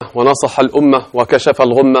ونصح الأمة وكشف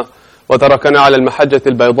الغمة وتركنا على المحجة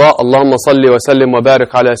البيضاء اللهم صل وسلم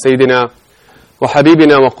وبارك على سيدنا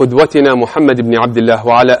وحبيبنا وقدوتنا محمد بن عبد الله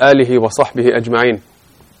وعلى آله وصحبه أجمعين.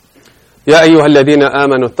 يا أيها الذين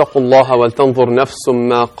آمنوا اتقوا الله ولتنظر نفس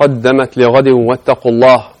ما قدمت لغد واتقوا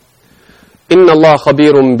الله إن الله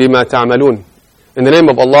خبير بما تعملون. In the name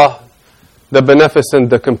of Allah, the Beneficent,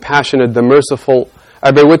 the Compassionate, the Merciful,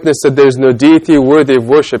 I bear witness that there is no deity worthy of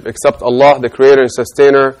worship except Allah, the Creator and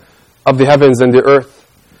Sustainer of the heavens and the earth.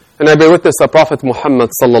 And I bear witness that Prophet Muhammad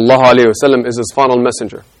sallallahu alaihi wasallam is his final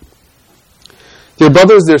messenger. Dear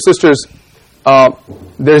brothers, dear sisters,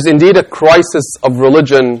 there's indeed a crisis of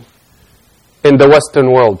religion in the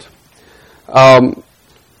Western world.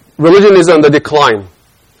 Religion is on the decline.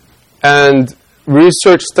 And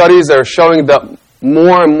research studies are showing that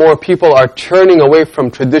more and more people are turning away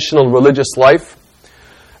from traditional religious life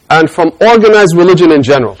and from organized religion in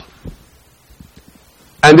general.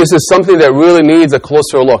 And this is something that really needs a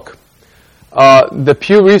closer look. The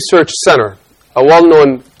Pew Research Center, a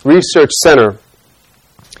well-known research center,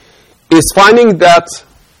 is finding that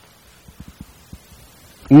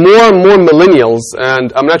more and more millennials,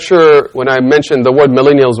 and I'm not sure when I mention the word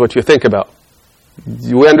millennials what you think about.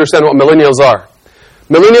 Do we understand what millennials are?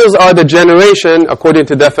 Millennials are the generation, according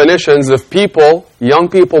to definitions, of people, young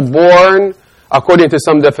people born, according to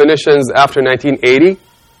some definitions, after 1980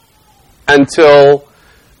 until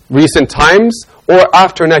recent times, or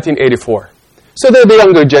after 1984. So they're the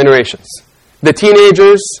younger generations. The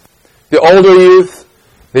teenagers, the older youth,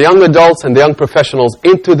 the young adults, and the young professionals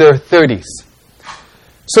into their 30s.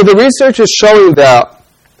 So the research is showing that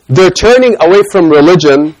they're turning away from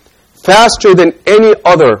religion faster than any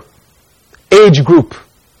other age group.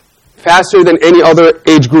 Faster than any other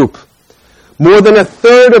age group. More than a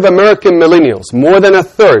third of American millennials, more than a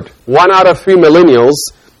third, 1 out of 3 millennials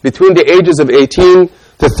between the ages of 18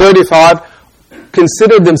 to 35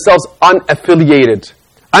 consider themselves unaffiliated.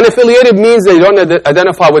 Unaffiliated means they don't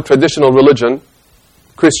identify with traditional religion,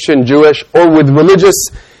 Christian, Jewish, or with religious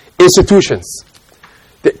institutions.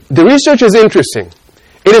 The research is interesting.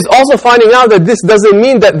 It is also finding out that this doesn't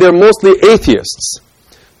mean that they're mostly atheists.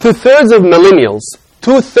 2/3 of millennials,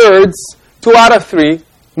 2/3, 2 out of 3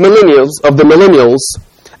 millennials, of the millennials,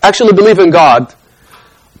 actually believe in God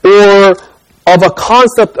or of a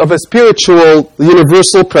concept of a spiritual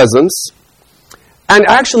universal presence. And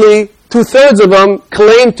actually, 2/3 of them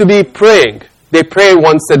claim to be praying. They pray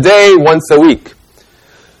once a day, once a week.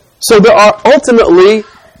 So they are ultimately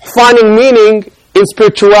finding meaning in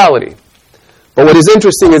spirituality. But what is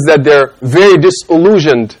interesting is that they're very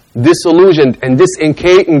disillusioned and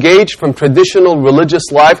disengaged from traditional religious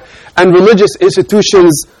life and religious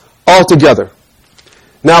institutions altogether.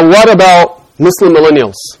 Now, what about Muslim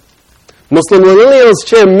millennials? Muslim millennials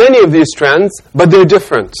share many of these trends, but they're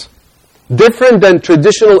different. Different than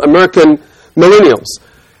traditional American millennials.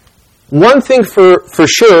 One thing for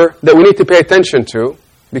sure that we need to pay attention to,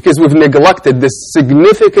 because we've neglected this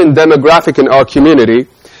significant demographic in our community,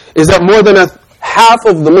 is that more than half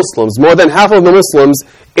of the Muslims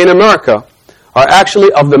in America are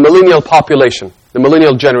actually of the millennial population, the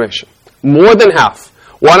millennial generation. More than half.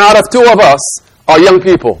 1 out of 2 of us are young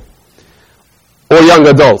people or young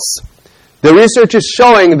adults. The research is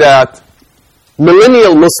showing that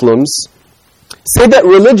millennial Muslims say that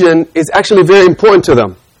religion is actually very important to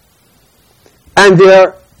them. And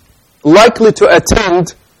they're likely to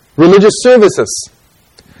attend religious services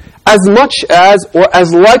as much as or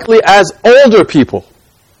as likely as older people.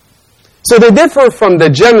 So they differ from the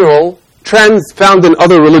general trends found in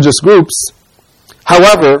other religious groups.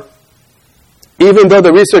 However, even though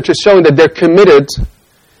the research is showing that they're committed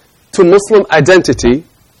to Muslim identity,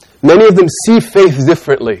 many of them see faith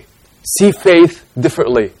differently.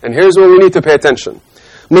 And here's where we need to pay attention.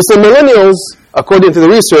 Muslim millennials, according to the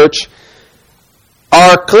research,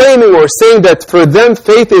 are claiming or saying that for them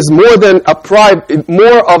faith is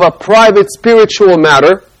more of a private spiritual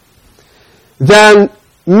matter than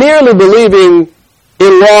merely believing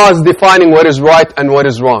in laws defining what is right and what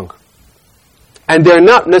is wrong. And they're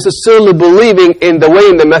not necessarily believing in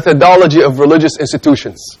the methodology of religious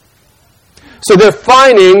institutions. So they're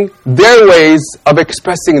finding their ways of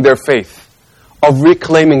expressing their faith, of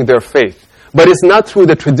reclaiming their faith. But it's not through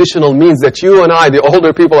the traditional means that you and I, the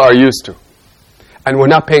older people, are used to. And we're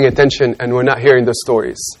not paying attention and we're not hearing the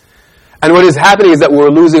stories. And what is happening is that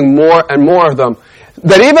we're losing more and more of them.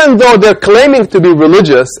 That even though they're claiming to be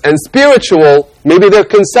religious and spiritual, maybe their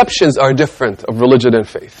conceptions are different of religion and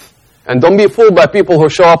faith. And don't be fooled by people who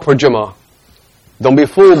show up for Jumu'ah. Don't be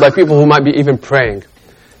fooled by people who might be even praying.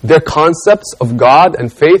 Their concepts of God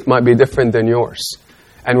and faith might be different than yours.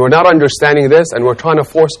 And we're not understanding this, and we're trying to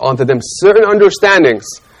force onto them certain understandings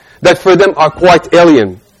that for them are quite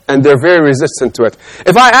alien, and they're very resistant to it.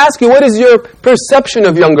 If I ask you, what is your perception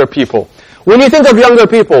of younger people? When you think of younger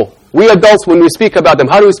people, we adults, when we speak about them,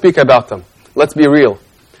 how do we speak about them? Let's be real.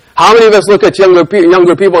 How many of us look at younger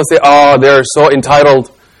people and say, oh, they're so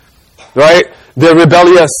entitled, right? They're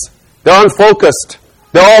rebellious. They're unfocused.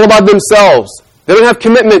 They're all about themselves. They don't have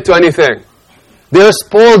commitment to anything. They're a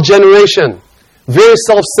spoiled generation. Very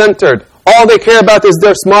self-centered. All they care about is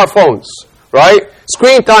their smartphones, right?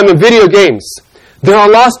 Screen time and video games. They're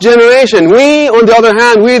a lost generation. We, on the other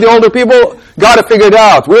hand, we, the older people, got it figured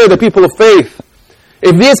out. We're the people of faith.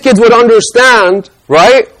 If these kids would understand,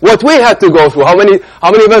 right, what we had to go through, how many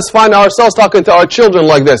of us find ourselves talking to our children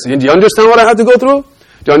like this? Do you understand what I had to go through?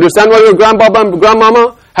 Do you understand what your grandpapa and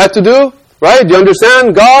grandmama had to do? Right? Do you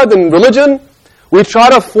understand God and religion? We try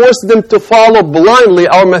to force them to follow blindly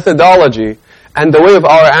our methodology and the way of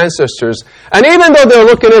our ancestors. And even though they're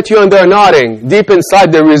looking at you and they're nodding, deep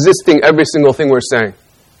inside they're resisting every single thing we're saying.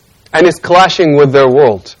 And it's clashing with their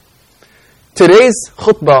world. Today's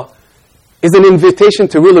khutbah is an invitation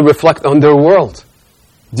to really reflect on their world.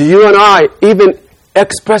 Do you and I even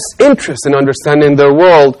express interest in understanding their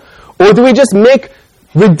world? Or do we just make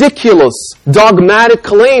ridiculous, dogmatic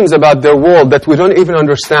claims about their world that we don't even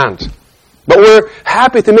understand? But we're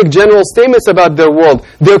happy to make general statements about their world,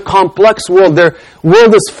 their complex world. Their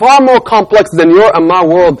world is far more complex than your and my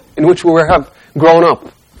world in which we have grown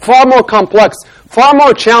up. Far more complex, far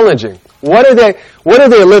more challenging. What do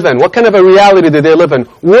they live in? What kind of a reality do they live in?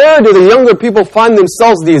 Where do the younger people find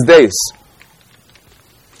themselves these days?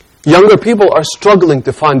 Younger people are struggling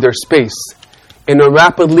to find their space in a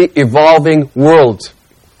rapidly evolving world,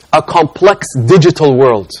 a complex digital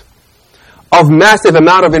world of massive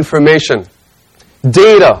amount of information,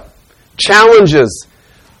 data, challenges,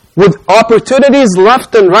 with opportunities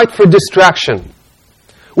left and right for distraction,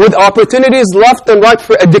 with opportunities left and right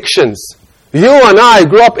for addictions. You and I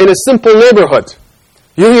grew up in a simple neighborhood.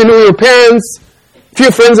 You knew your parents,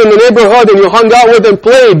 few friends in the neighborhood, and you hung out with and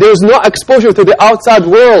played. There's no exposure to the outside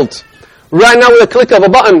world. Right now, with a click of a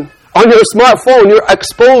button on your smartphone, you're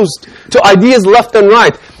exposed to ideas left and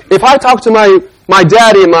right. If I talk to my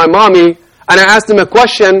daddy and my mommy, and I asked them a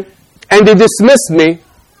question, and they dismissed me,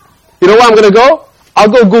 you know where I'm going to go? I'll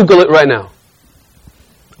go Google it right now.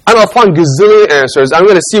 And I'll find gazillion answers. I'm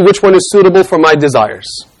going to see which one is suitable for my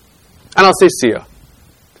desires. And I'll say, see ya.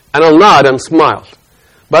 And I'll nod and smile.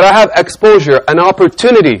 But I have exposure, an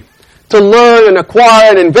opportunity to learn and acquire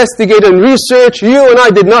and investigate and research. You and I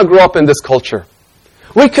did not grow up in this culture.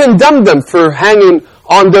 We condemn them for hanging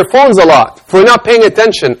on their phones a lot, for not paying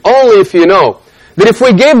attention, only if you know that if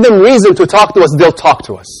we gave them reason to talk to us, they'll talk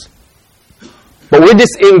to us. But we're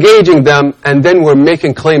disengaging them, and then we're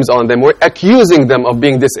making claims on them. We're accusing them of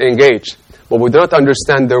being disengaged. But we do not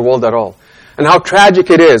understand their world at all. And how tragic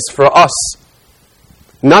it is for us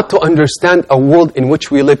not to understand a world in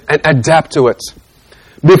which we live and adapt to it.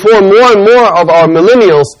 Before more and more of our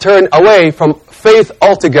millennials turn away from faith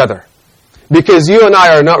altogether. Because you and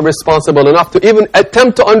I are not responsible enough to even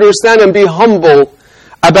attempt to understand and be humble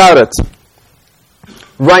about it.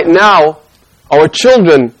 Right now, our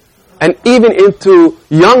children, and even into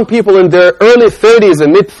young people in their early 30s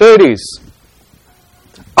and mid-30s,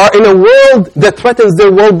 are in a world that threatens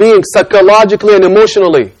their well-being psychologically and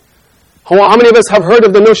emotionally. How many of us have heard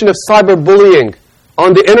of the notion of cyberbullying?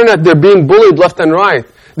 On the internet, they're being bullied left and right.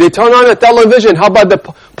 They turn on a television. How about the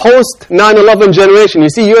post-9/11 generation? You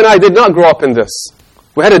see, you and I did not grow up in this.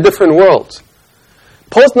 We had a different world.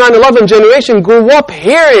 Post-9/11 generation grew up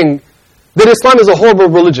hearing that Islam is a horrible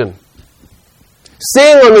religion.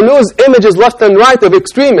 Seeing on the news images left and right of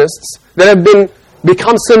extremists that have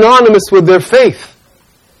become synonymous with their faith.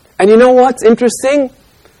 And you know what's interesting?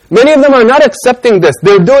 Many of them are not accepting this.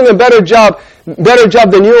 They're doing a better job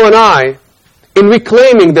than you and I in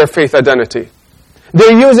reclaiming their faith identity.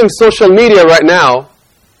 They're using social media right now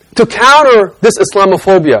to counter this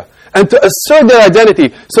Islamophobia and to assert their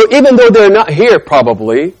identity. So even though they're not here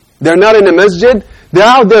probably, they're not in a masjid, they're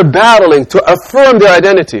out there battling to affirm their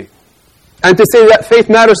identity. And to say that faith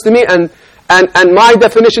matters to me and my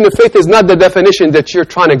definition of faith is not the definition that you're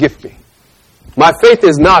trying to give me. My faith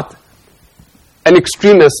is not an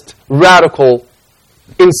extremist, radical,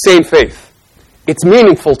 insane faith. It's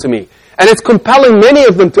meaningful to me. And it's compelling many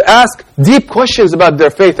of them to ask deep questions about their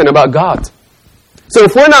faith and about God. So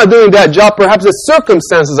if we're not doing that job, perhaps the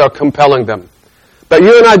circumstances are compelling them. But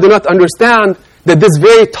you and I do not understand that this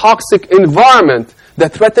very toxic environment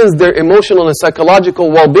that threatens their emotional and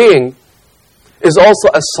psychological well-being is also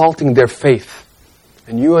assaulting their faith.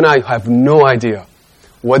 And you and I have no idea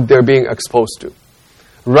what they're being exposed to.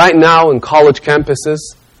 Right now in college campuses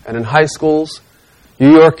and in high schools,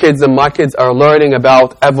 your kids and my kids are learning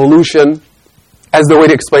about evolution as the way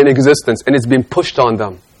to explain existence, and it's being pushed on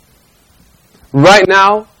them. Right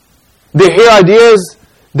now, they hear ideas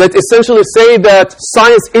that essentially say that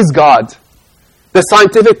science is God. The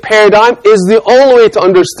scientific paradigm is the only way to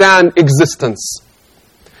understand existence.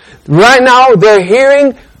 Right now, they're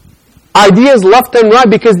hearing ideas left and right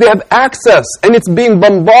because they have access, and it's being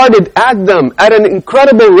bombarded at them at an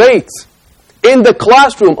incredible rate in the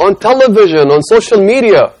classroom, on television, on social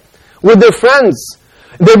media, with their friends.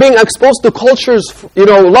 They're being exposed to cultures,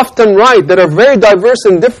 left and right that are very diverse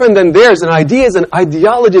and different than theirs, and ideas and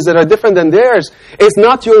ideologies that are different than theirs. It's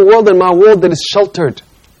not your world and my world that is sheltered.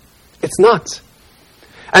 It's not.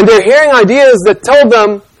 And they're hearing ideas that tell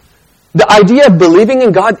them the idea of believing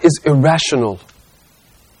in God is irrational.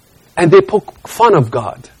 And they poke fun of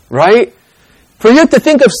God, right? For you to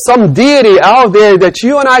think of some deity out there that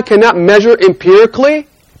you and I cannot measure empirically,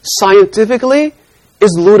 scientifically,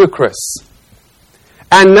 is ludicrous.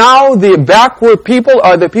 And now the backward people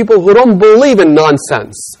are the people who don't believe in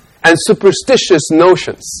nonsense and superstitious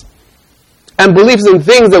notions and believes in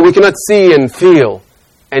things that we cannot see and feel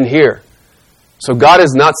and hear. So God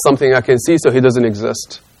is not something I can see, so He doesn't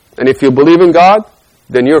exist. And if you believe in God,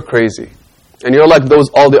 then you're crazy. And you're like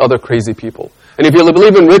all the other crazy people. And if you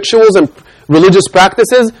believe in rituals and religious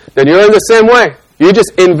practices, then you're in the same way. You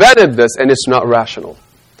just invented this and it's not rational.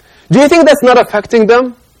 Do you think that's not affecting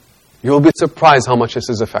them? You'll be surprised how much this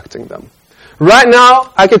is affecting them. Right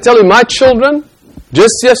now, I can tell you my children,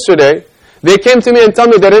 just yesterday, they came to me and tell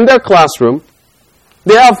me that in their classroom,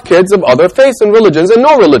 they have kids of other faiths and religions and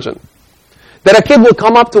no religion. That a kid will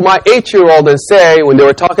come up to my 8-year-old and say, when they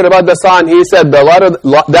were talking about the sun, he said,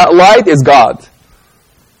 that light is God.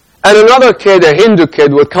 And another kid, a Hindu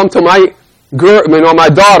kid, would come to my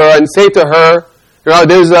daughter and say to her,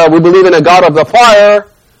 we believe in a God of the fire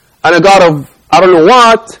and a God of I don't know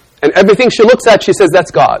what, and everything she looks at, she says,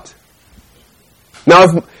 that's God. Now,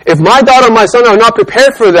 if my daughter and my son are not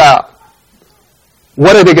prepared for that,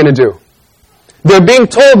 what are they going to do? They're being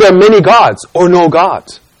told there are many gods or no God.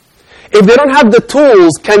 If they don't have the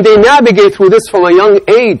tools, can they navigate through this from a young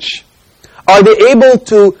age? Are they able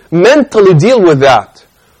to mentally deal with that?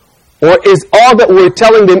 Or is all that we're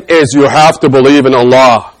telling them is, you have to believe in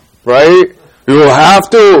Allah, right? You have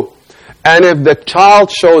to. And if the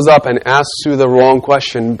child shows up and asks you the wrong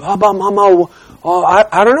question, Baba, Mama,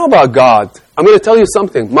 I don't know about God. I'm going to tell you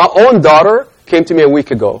something. My own daughter came to me a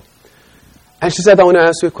week ago. And she said, I want to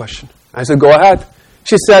ask you a question. I said, go ahead.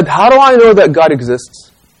 She said, how do I know that God exists?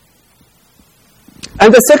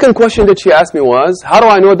 And the second question that she asked me was, how do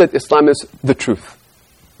I know that Islam is the truth?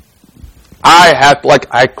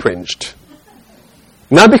 I cringed.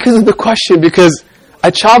 Not because of the question, because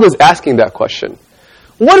a child is asking that question.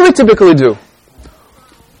 What do we typically do?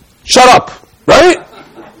 Shut up, right?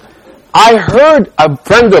 I heard a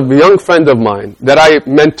young friend of mine that I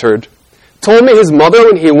mentored told me his mother,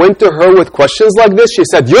 when he went to her with questions like this, she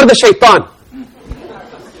said, you're the shaitan.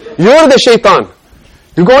 You're the shaitan.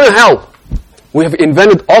 You're going to hell. We have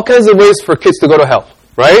invented all kinds of ways for kids to go to hell,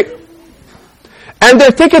 right? And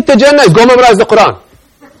their ticket to Jannah is go memorize the Quran.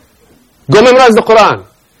 Go memorize the Quran.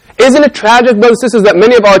 Isn't it tragic, brothers and sisters, that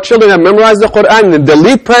many of our children have memorized the Quran and the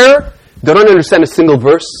lead prayer, they don't understand a single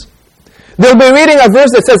verse? They'll be reading a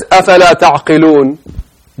verse that says, أَفَلَا تَعْقِلُونَ.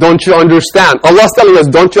 Don't you understand? Allah's telling us,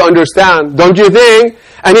 don't you understand? Don't you think?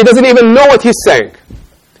 And He doesn't even know what He's saying.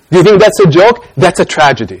 Do you think that's a joke? That's a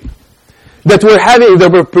tragedy. That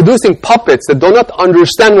we're producing puppets that do not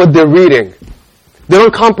understand what they're reading. They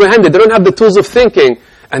don't comprehend it. They don't have the tools of thinking.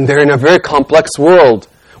 And they're in a very complex world.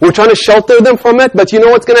 We're trying to shelter them from it, but you know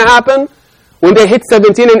what's going to happen? When they hit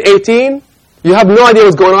 17 and 18, you have no idea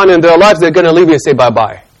what's going on in their lives. They're going to leave you and say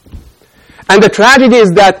bye-bye. And the tragedy is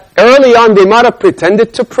that early on they might have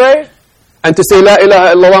pretended to pray and to say La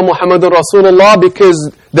ilaha illallah Muhammadur Rasulullah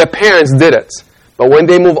because their parents did it. But when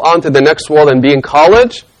they move on to the next world and be in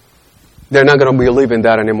college, they're not going to believe in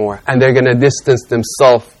that anymore. And they're going to distance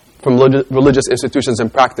themselves from religious institutions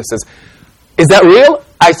and practices. Is that real?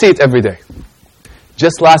 I see it every day.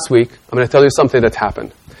 Just last week, I'm going to tell you something that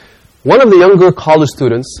happened. One of the younger college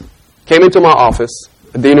students came into my office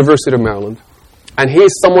at the University of Maryland, and he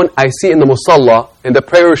is someone I see in the musalla, in the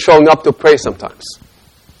prayer, showing up to pray sometimes.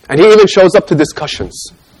 And he even shows up to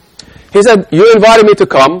discussions. He said, you invited me to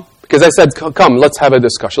come, because I said, come, let's have a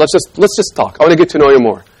discussion. Let's just talk. I want to get to know you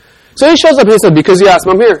more. So he shows up, he said, because you asked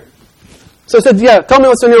me, I'm here. So I said, yeah, tell me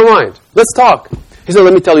what's on your mind. Let's talk. He said,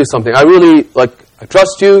 let me tell you something. I really, I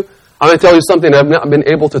trust you. I'm going to tell you something I've not been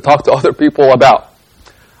able to talk to other people about.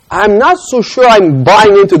 I'm not so sure I'm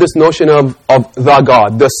buying into this notion of the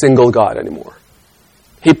God, the single God anymore.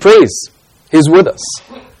 He prays. He's with us.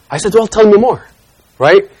 I said, well, tell me more,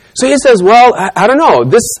 right? So he says, well, I don't know.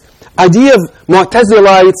 This idea of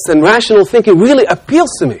Mu'tazilites and rational thinking really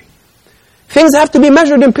appeals to me. Things have to be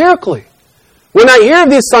measured empirically. When I hear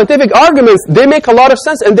these scientific arguments, they make a lot of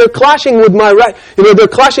sense, and they're clashing with they're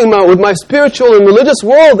clashing with my spiritual and religious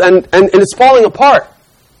world, and it's falling apart.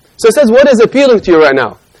 So he says, what is appealing to you right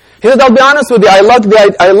now? He said, I'll be honest with you, I love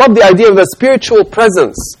the idea of a spiritual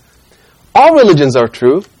presence. All religions are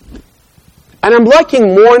true. And I'm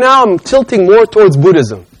liking more now, I'm tilting more towards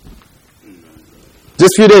Buddhism.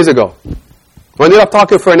 Just a few days ago, we ended up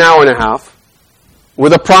talking for an hour and a half,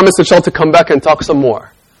 with a promise to come back and talk some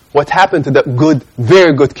more. What happened to that good,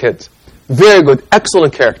 very good kid? Very good,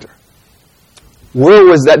 excellent character. Where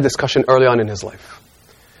was that discussion early on in his life?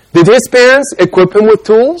 Did his parents equip him with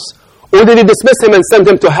tools? Or did he dismiss him and send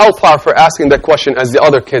him to hellfire for asking that question, as the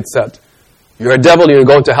other kid said? You're a devil, you're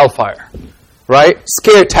going to hellfire. Right?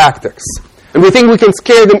 Scare tactics. And we think we can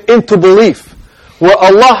scare them into belief. Well,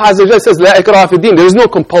 Allah Azza wa Jalla says, La ikraha fi din. There is no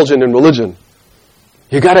compulsion in religion.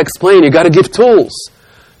 You got to explain, you got to give tools.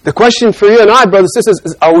 The question for you and I, brothers and sisters,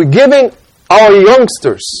 is are we giving our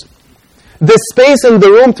youngsters the space in the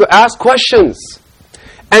room to ask questions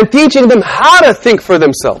and teaching them how to think for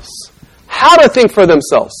themselves? How to think for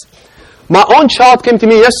themselves. My own child came to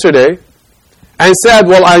me yesterday and said,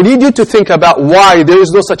 well, I need you to think about why there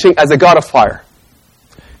is no such thing as a God of fire.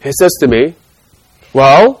 He says to me,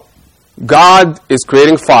 well, God is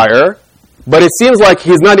creating fire, but it seems like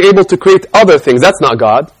He's not able to create other things. That's not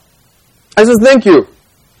God. I says, thank you.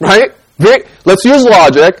 Right? Let's use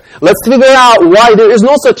logic. Let's figure out why there is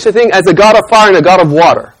no such thing as a God of fire and a God of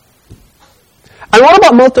water. And what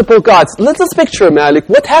about multiple gods? Let's picture, Malik,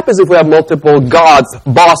 what happens if we have multiple gods,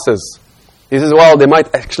 bosses? He says, well, they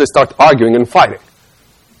might actually start arguing and fighting.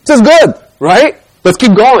 This is good, right? Let's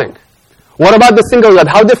keep going. What about the single God?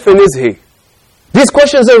 How different is He? These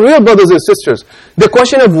questions are real, brothers and sisters. The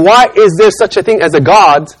question of why is there such a thing as a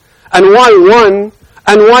God, and why one,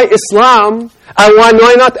 and why Islam, and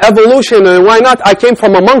why not evolution, and why not I came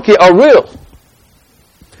from a monkey are real.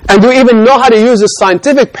 And do we even know how to use the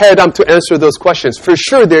scientific paradigm to answer those questions? For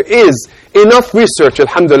sure there is enough research,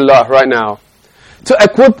 alhamdulillah, right now, to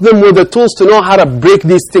equip them with the tools to know how to break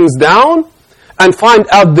these things down and find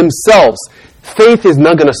out themselves. Faith is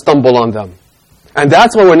not going to stumble on them. And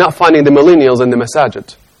that's why we're not finding the millennials in the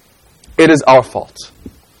masajid. It is our fault.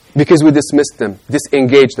 Because we dismissed them,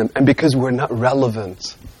 disengaged them, and because we're not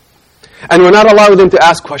relevant. And we're not allowing them to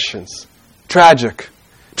ask questions. Tragic.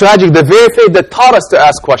 Tragic, the very faith that taught us to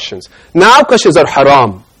ask questions. Now questions are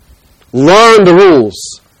haram. Learn the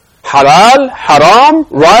rules. Halal, haram,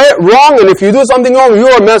 right, wrong, and if you do something wrong, you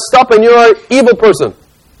are messed up and you are an evil person.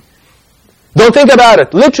 Don't think about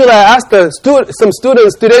it. Literally, I asked some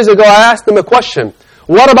students 2 days ago, I asked them a question.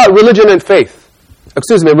 What about religion and faith?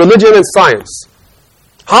 Religion and science.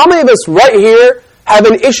 How many of us right here have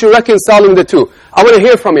an issue reconciling the two? I want to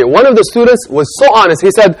hear from you. One of the students was so honest.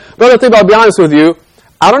 He said, Brother Tib, I'll be honest with you.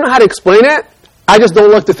 I don't know how to explain it. I just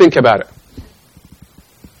don't like to think about it.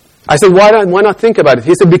 I said, why not think about it?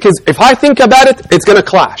 He said, because if I think about it, it's going to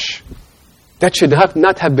clash. That should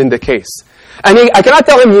not have been the case. And I cannot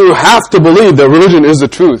tell him, you have to believe that religion is the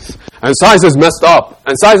truth, and science is messed up,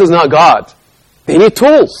 and science is not God. They need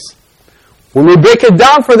tools. When we break it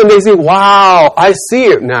down for them, they say, wow, I see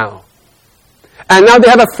it now. And now they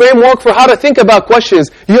have a framework for how to think about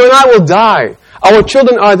questions. You and I will die. Our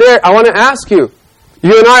children are there. I want to ask you.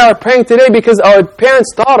 You and I are praying today because our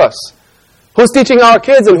parents taught us. Who's teaching our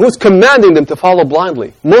kids and who's commanding them to follow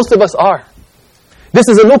blindly? Most of us are. This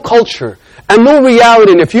is a new culture, a new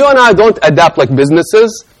reality. And if you and I don't adapt like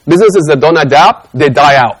businesses that don't adapt, they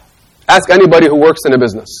die out. Ask anybody who works in a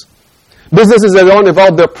business. Businesses that don't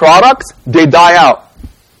evolve their products, they die out.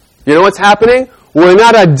 You know what's happening? We're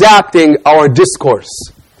not adapting our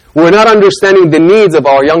discourse. We're not understanding the needs of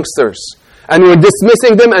our youngsters. And we're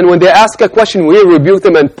dismissing them, and when they ask a question, we rebuke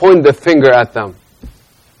them and point the finger at them.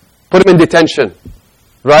 Put them in detention.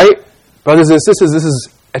 Right? Brothers and sisters, this is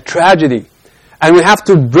a tragedy. And we have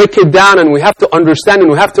to break it down, and we have to understand,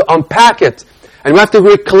 and we have to unpack it, and we have to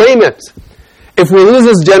reclaim it. If we lose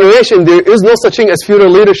this generation, there is no such thing as future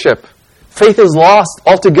leadership. Faith is lost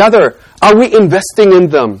altogether. Are we investing in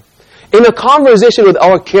them? In a conversation with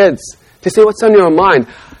our kids, to say, what's on your mind?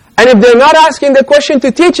 And if they're not asking the question,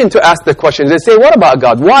 to teach them to ask the questions. They say, what about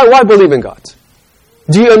God? Why believe in God?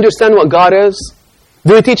 Do you understand what God is?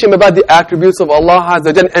 Do you teach them about the attributes of Allah Azza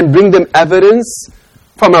wa Jalla and bring them evidence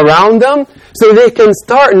from around them so they can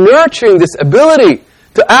start nurturing this ability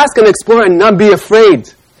to ask and explore and not be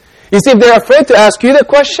afraid? You see, if they're afraid to ask you the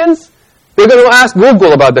questions, they're going to ask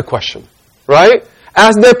Google about the question, right?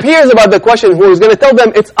 Ask their peers about the question, who is going to tell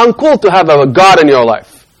them it's uncool to have a God in your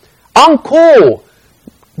life. Uncool.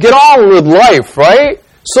 Get on with life, right?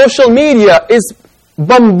 Social media is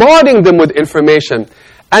bombarding them with information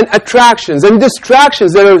and attractions and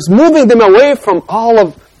distractions that are moving them away from all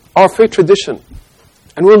of our faith tradition.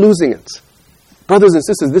 And we're losing it. Brothers and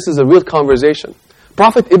sisters, this is a real conversation.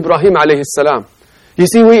 Prophet Ibrahim alayhi salam. You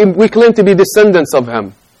see, we claim to be descendants of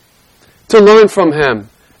him, to learn from him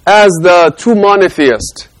as the true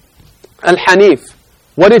monotheist, Al-Hanif.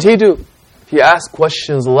 What did he do? He asked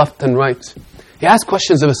questions left and right. He asked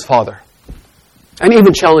questions of his father, and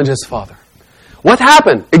even challenged his father. What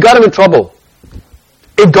happened? It got him in trouble.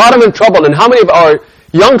 It got him in trouble. And how many of our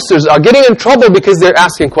youngsters are getting in trouble because they're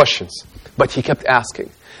asking questions? But he kept asking.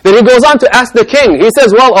 Then he goes on to ask the king. He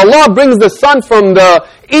says, well, Allah brings the sun from the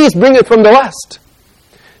east, bring it from the west.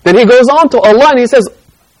 Then he goes on to Allah and he says,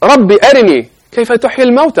 Rabbi arini kayfa tuhyi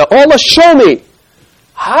al-mawta. Oh Allah, show me.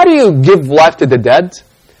 How do you give life to the dead?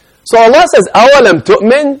 So Allah says, awalam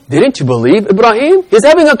tu'min? Didn't you believe, Ibrahim? He's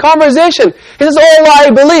having a conversation. He says, oh Allah, I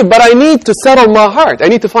believe, but I need to settle my heart. I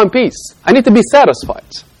need to find peace. I need to be satisfied.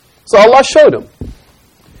 So Allah showed him.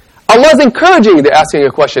 Allah is encouraging the asking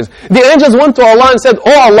of questions. The angels went to Allah and said,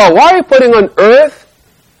 oh Allah, why are you putting on earth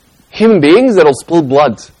human beings that will spill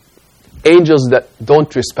blood? Angels that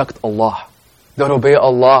don't respect Allah, that obey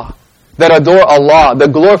Allah, that adore Allah,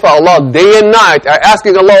 that glorify Allah day and night, are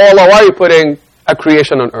asking Allah, oh Allah, why are you putting a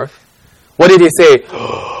creation on earth? What did he say?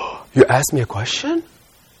 You asked me a question?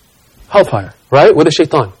 Hellfire, right? With a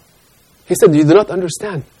shaitan. He said, you do not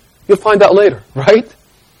understand. You'll find out later, right?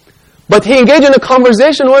 But he engaged in a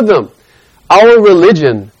conversation with them. Our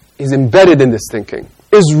religion is embedded in this thinking,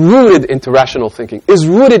 is rooted into rational thinking, is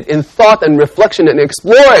rooted in thought and reflection and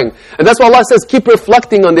exploring. And that's why Allah says, keep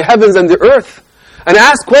reflecting on the heavens and the earth, and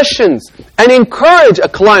ask questions, and encourage a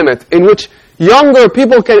climate in which younger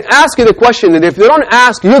people can ask you the question, and if they don't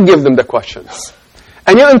ask, you give them the questions.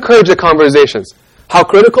 And you encourage the conversations. How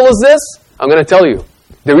critical is this? I'm going to tell you.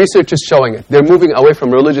 The research is showing it. They're moving away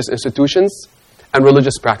from religious institutions and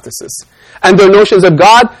religious practices. And their notions of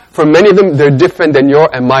God, for many of them, they're different than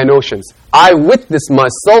your and my notions. I witnessed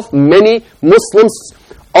myself, many Muslims,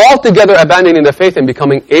 altogether abandoning the faith and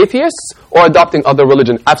becoming atheists or adopting other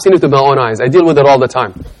religion. I've seen it with my own eyes. I deal with it all the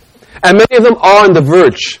time. And many of them are on the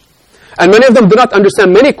verge. And many of them do not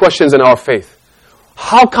understand many questions in our faith.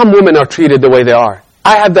 How come women are treated the way they are?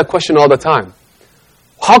 I have that question all the time.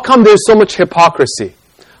 How come there's so much hypocrisy?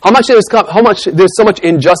 How much there's so much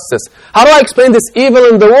injustice? How do I explain this evil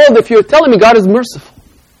in the world if you're telling me God is merciful?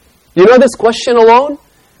 You know, this question alone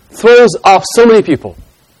throws off so many people.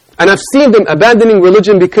 And I've seen them abandoning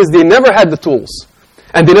religion because they never had the tools.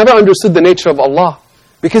 And they never understood the nature of Allah.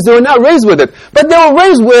 Because they were not raised with it. But they were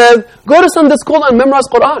raised with, go to Sunday school and memorize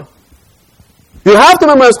Quran. You have to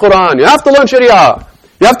memorize Quran. You have to learn Sharia.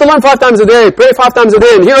 You have to learn 5 times a day. Pray 5 times a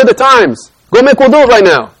day. And here are the times. Go make wudu right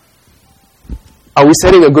now. Are we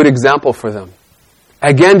setting a good example for them?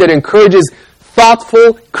 Again, that encourages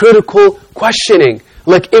thoughtful, critical questioning.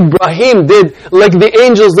 Like Ibrahim did, like the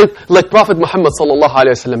angels did, like Prophet Muhammad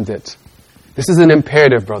ﷺ did. This is an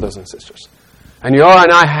imperative, brothers and sisters. And you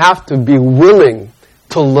and I have to be willing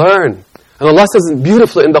to learn. And Allah says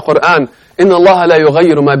beautifully in the Quran, إِنَّ اللَّهَ لَا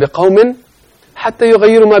يُغَيِّرُ مَا بِقَوْمٍ حَتَّى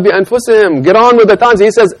يُغَيِّرُ مَا بِأَنفُسِهِمْ. Get on with the times.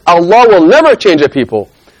 He says, Allah will never change a people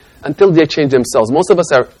until they change themselves. Most of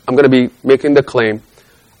us are, I'm going to be making the claim,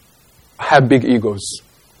 have big egos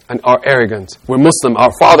and are arrogant. We're Muslim.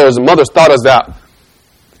 Our fathers and mothers taught us that.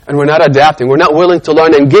 And we're not adapting. We're not willing to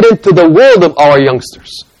learn and get into the world of our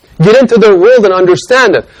youngsters. Get into their world and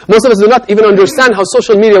understand it. Most of us do not even understand how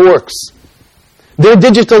social media works. They're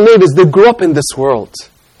digital natives. They grew up in this world.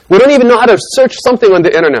 We don't even know how to search something on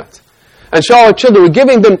the internet and show our children. We're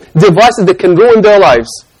giving them devices that can ruin their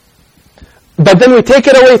lives. But then we take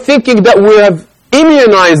it away thinking that we have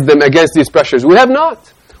immunized them against these pressures. We have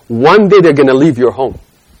not. One day they're going to leave your home.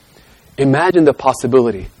 Imagine the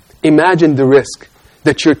possibility. Imagine the risk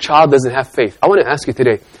that your child doesn't have faith. I want to ask you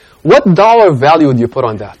today, what dollar value would you put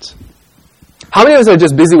on that? How many of us are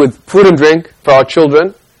just busy with food and drink for our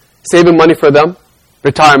children, saving money for them,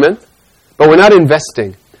 retirement, but we're not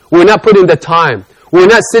investing. We're not putting the time. We're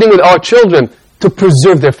not sitting with our children to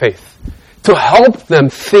preserve their faith, to help them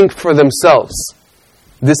think for themselves.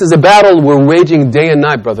 This is a battle we're waging day and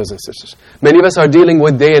night, brothers and sisters. Many of us are dealing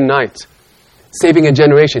with day and night. Saving a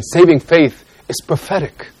generation, saving faith is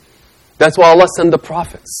prophetic. That's why Allah sent the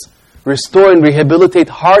prophets. Restore and rehabilitate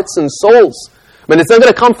hearts and souls. But it's not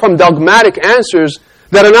going to come from dogmatic answers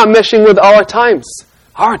that are not meshing with our times.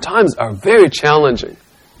 Our times are very challenging.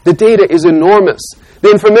 The data is enormous. The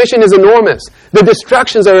information is enormous. The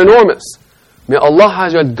distractions are enormous. May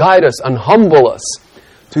Allah guide us and humble us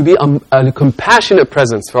to be a compassionate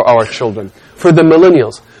presence for our children, for the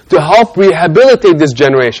millennials, to help rehabilitate this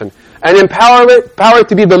generation and empower it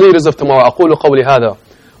to be the leaders of tomorrow. أقول قولي هذا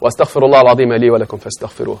وأستغفر الله العظيم لي ولكم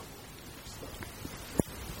فاستغفروه.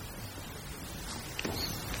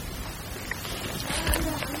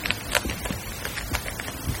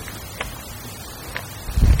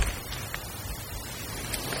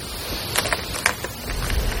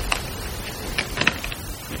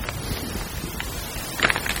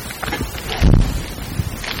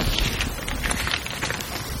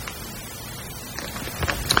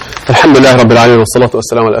 الحمد لله رب العالمين والصلاة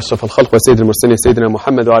والسلام على أشرف الخلق وسيد المرسلين سيدنا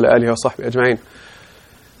محمد وعلى آله وصحبه أجمعين.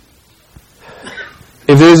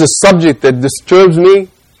 If there is a subject that disturbs me,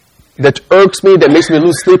 that irks me, that makes me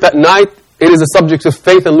lose sleep at night, it is a subject of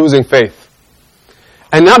faith and losing faith.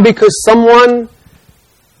 And not because someone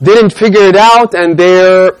didn't figure it out and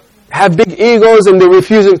they have big egos and they're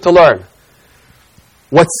refusing to learn.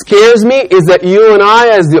 What scares me is that you and I,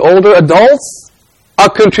 as the older adults, are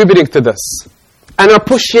contributing to this. And are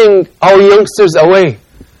pushing our youngsters away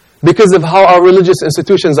because of how our religious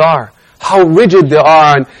institutions are, how rigid they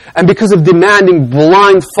are, and because of demanding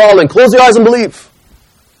blind following. Close your eyes and believe.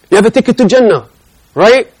 You have a ticket to Jannah,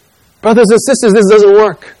 right? Brothers and sisters, this doesn't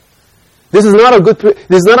work. This is not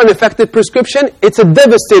an effective prescription. It's a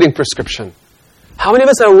devastating prescription. How many of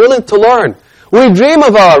us are willing to learn? We dream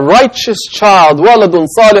of a righteous child, وَلَدٌ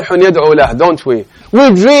صَالِحٌ يَدْعُو لَهُ, don't we?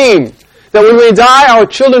 We dream that when we die, our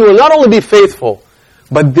children will not only be faithful,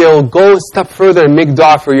 but they'll go a step further and make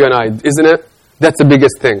dua for you and I, isn't it? That's the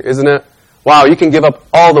biggest thing, isn't it? Wow, you can give up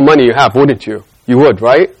all the money you have, wouldn't you? You would,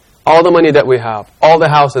 right? All the money that we have, all the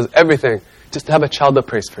houses, everything, just to have a child that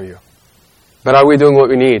prays for you. But are we doing what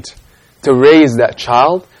we need to raise that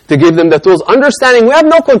child, to give them the tools, understanding we have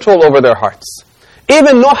no control over their hearts?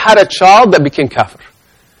 Even Nuh had a child that became kafir.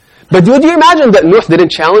 But would you imagine that Nuh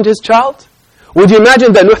didn't challenge his child? Would you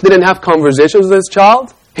imagine that Nuh didn't have conversations with his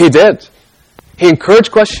child? He did. He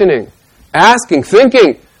encouraged questioning, asking,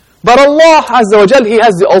 thinking. But Allah Azza wa Jal, He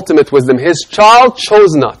has the ultimate wisdom. His child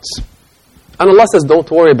chose not. And Allah says, don't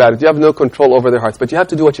worry about it. You have no control over their hearts. But you have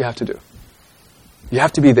to do what you have to do. You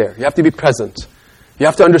have to be there. You have to be present. You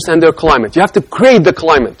have to understand their climate. You have to create the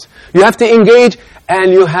climate. You have to engage,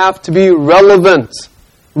 and you have to be relevant.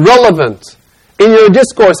 Relevant. In your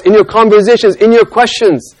discourse, in your conversations, in your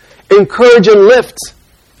questions. Encourage and lift.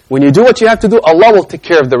 When you do what you have to do, Allah will take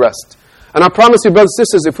care of the rest. And I promise you, brothers and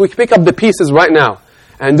sisters, if we pick up the pieces right now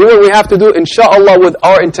and do what we have to do, inshallah, with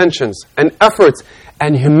our intentions and efforts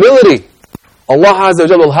and humility, Allah Azza wa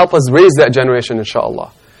Jalla will help us raise that generation,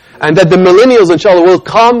 inshallah. And that the millennials, inshallah, will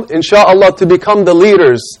come, inshallah, to become the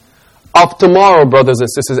leaders of tomorrow, brothers and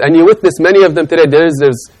sisters. And you witness many of them today. There's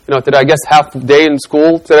today, I guess, half day in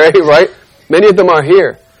school today, right? Many of them are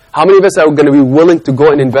here. How many of us are going to be willing to go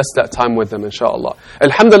and invest that time with them, inshallah?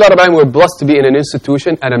 Alhamdulillah, Rabbil Alameen, we're blessed to be in an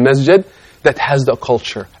institution and a masjid that has the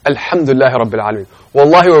culture. Alhamdulillah, Rabbil Alameen.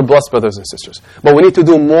 Wallahi, we're blessed, brothers and sisters. But we need to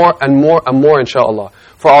do more and more and more, inshallah,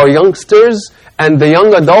 for our youngsters and the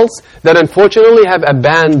young adults that unfortunately have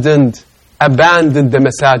abandoned the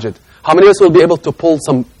masajid. How many of us will be able to pull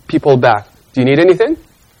some people back? Do you need anything?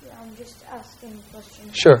 Yeah, I'm just asking a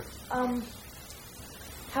question. Sure.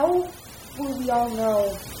 How will we all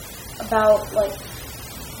know about,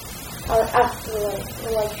 our afterlife?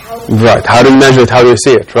 Or, how do we Right. How do you measure it? How do you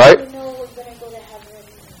see it, right? know we're going to go to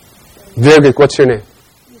heaven? Very good. What's your name?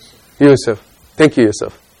 Yusuf. Thank you,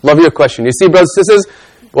 Yusuf. Love your question. You see, brothers and sisters,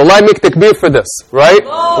 wallahi, make takbir for this, right?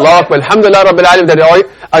 Allah Akbar. Alhamdulillah Rabbil Alameen, that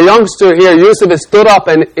a youngster here, Yusuf, has stood up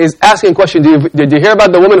and is asking a question. Did you hear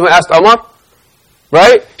about the woman who asked Umar?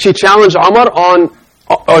 Right? She challenged Umar on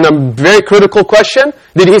a very critical question.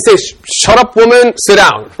 Did he say, shut up, woman, sit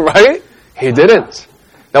down, right? He didn't.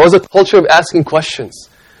 That was a culture of asking questions.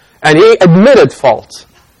 And he admitted fault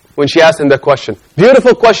when she asked him that question.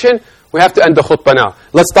 Beautiful question. We have to end the khutbah now.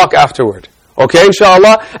 Let's talk afterward. Okay,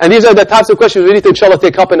 inshallah? And these are the types of questions we need to, inshallah,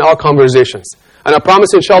 take up in our conversations. And I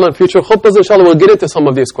promise, inshallah, in future khutbahs, inshallah, we'll get into some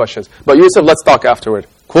of these questions. But Yusuf, let's talk afterward.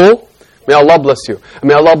 Cool? May Allah bless you. And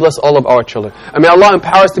may Allah bless all of our children. And may Allah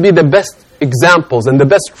empower us to be the best examples and the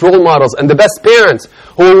best role models and the best parents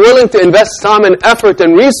who are willing to invest time and effort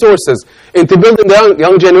and resources into building the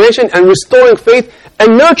young generation and restoring faith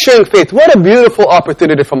and nurturing faith. What a beautiful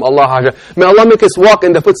opportunity from Allah. May Allah make us walk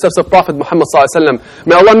in the footsteps of Prophet Muhammad ﷺ.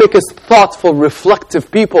 May Allah make us thoughtful, reflective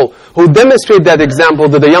people who demonstrate that example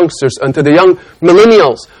to the youngsters and to the young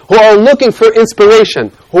millennials who are looking for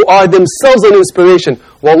inspiration, who are themselves an inspiration.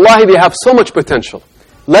 Wallahi, they have so much potential.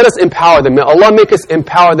 Let us empower them. May Allah make us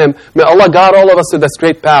empower them. May Allah guide all of us to this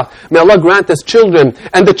great path. May Allah grant us children,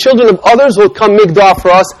 and the children of others will come make dua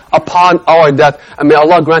for us upon our death. And may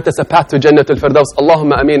Allah grant us a path to Jannat al-Firdaus.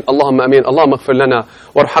 Allahumma ameen, Allahumma ameen. Allahumma ighfir lana,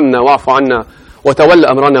 warhamna, wa'fu anna. وتول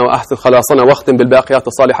أمرنا وأحسن خلاصنا واختم بالباقيات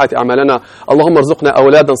الصالحات أعمالنا. اللهم ارزقنا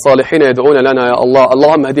أولادا صالحين يدعون لنا يا الله.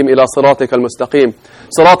 اللهم اهدهم إلى صراطك المستقيم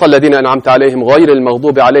صراط الذين أنعمت عليهم غير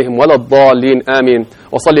المغضوب عليهم ولا الضالين آمين.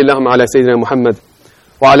 وصلي اللهم على سيدنا محمد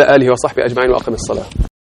وعلى آله وصحبه أجمعين وأقم الصلاة.